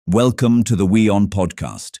Welcome to the WION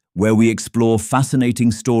podcast, where we explore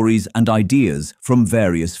fascinating stories and ideas from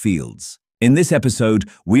various fields. In this episode,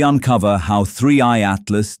 we uncover how 3I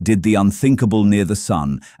Atlas did the unthinkable near the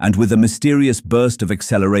Sun, and with a mysterious burst of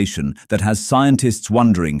acceleration that has scientists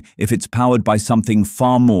wondering if it's powered by something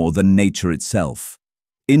far more than nature itself.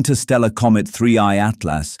 Interstellar comet 3I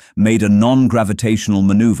Atlas made a non-gravitational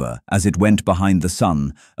maneuver as it went behind the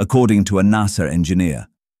Sun, according to a NASA engineer.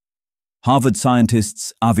 Harvard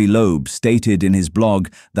scientists Avi Loeb stated in his blog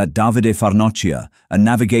that Davide Farnocchia, a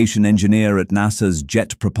navigation engineer at NASA's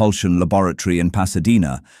Jet Propulsion Laboratory in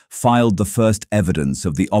Pasadena, filed the first evidence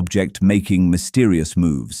of the object making mysterious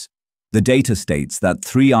moves. The data states that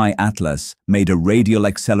 3I Atlas made a radial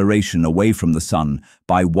acceleration away from the Sun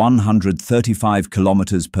by 135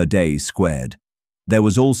 kilometers per day squared. There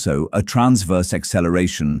was also a transverse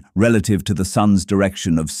acceleration relative to the Sun's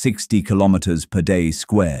direction of 60 kilometers per day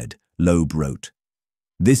squared. Loeb wrote.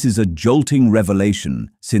 This is a jolting revelation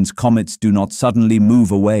since comets do not suddenly move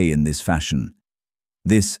away in this fashion.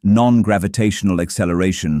 This non-gravitational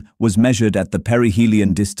acceleration was measured at the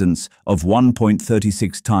perihelion distance of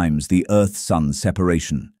 1.36 times the Earth-Sun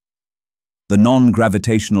separation. The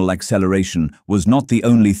non-gravitational acceleration was not the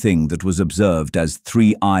only thing that was observed as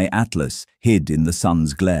 3I Atlas hid in the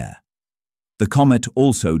Sun's glare. The comet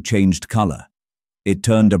also changed color. It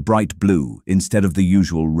turned a bright blue instead of the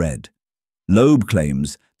usual red. Loeb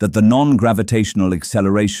claims that the non-gravitational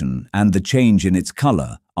acceleration and the change in its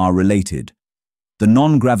color are related. The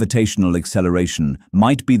non-gravitational acceleration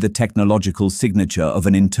might be the technological signature of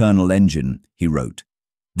an internal engine, he wrote.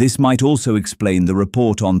 This might also explain the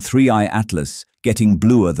report on 3I Atlas getting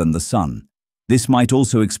bluer than the Sun.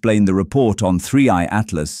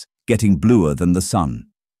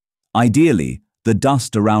 Ideally, the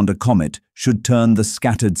dust around a comet should turn the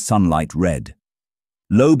scattered sunlight red.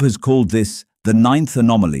 Loeb has called this the ninth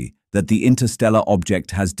anomaly that the interstellar object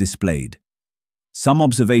has displayed. Some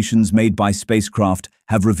observations made by spacecraft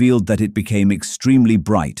have revealed that it became extremely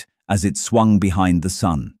bright as it swung behind the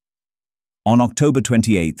Sun. On October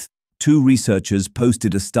 28th, two researchers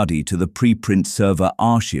posted a study to the preprint server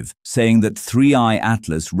Archive saying that 3I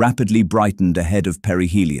Atlas rapidly brightened ahead of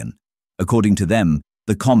perihelion. According to them,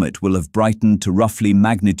 the comet will have brightened to roughly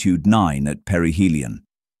magnitude 9 at perihelion.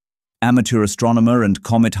 Amateur astronomer and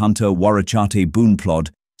comet hunter Warachate Boonplod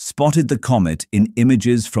spotted the comet in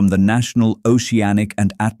images from the National Oceanic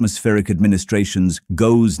and Atmospheric Administration's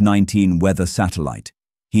GOES-19 weather satellite.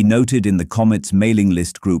 He noted in the comet's mailing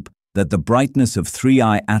list group that the brightness of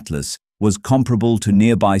 3I Atlas was comparable to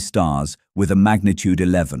nearby stars with a magnitude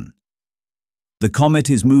 11. The comet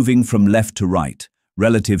is moving from left to right,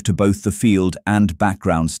 relative to both the field and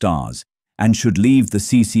background stars, and should leave the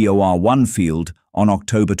CCOR1 field on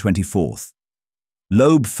October 24th.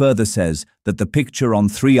 Loeb further says that the picture on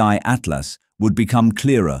 3I Atlas would become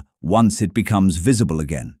clearer once it becomes visible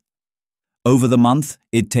again. Over the month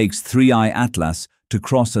it takes 3I Atlas to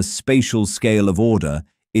cross a spatial scale of order,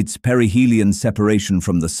 its perihelion separation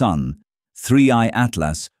from the Sun, 3I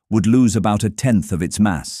Atlas would lose about 1/10 of its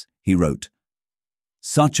mass, he wrote.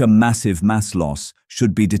 Such a massive mass loss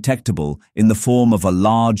should be detectable in the form of a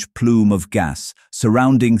large plume of gas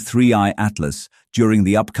surrounding 3I Atlas during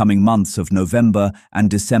the upcoming months of November and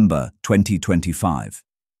December 2025.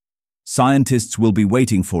 Scientists will be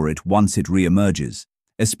waiting for it once it re-emerges,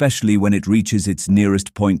 especially when it reaches its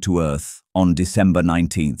nearest point to Earth on December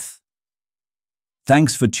 19th.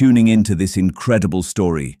 Thanks for tuning in to this incredible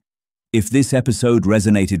story. If this episode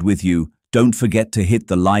resonated with you, don't forget to hit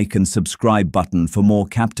the like and subscribe button for more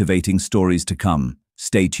captivating stories to come.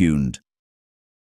 Stay tuned.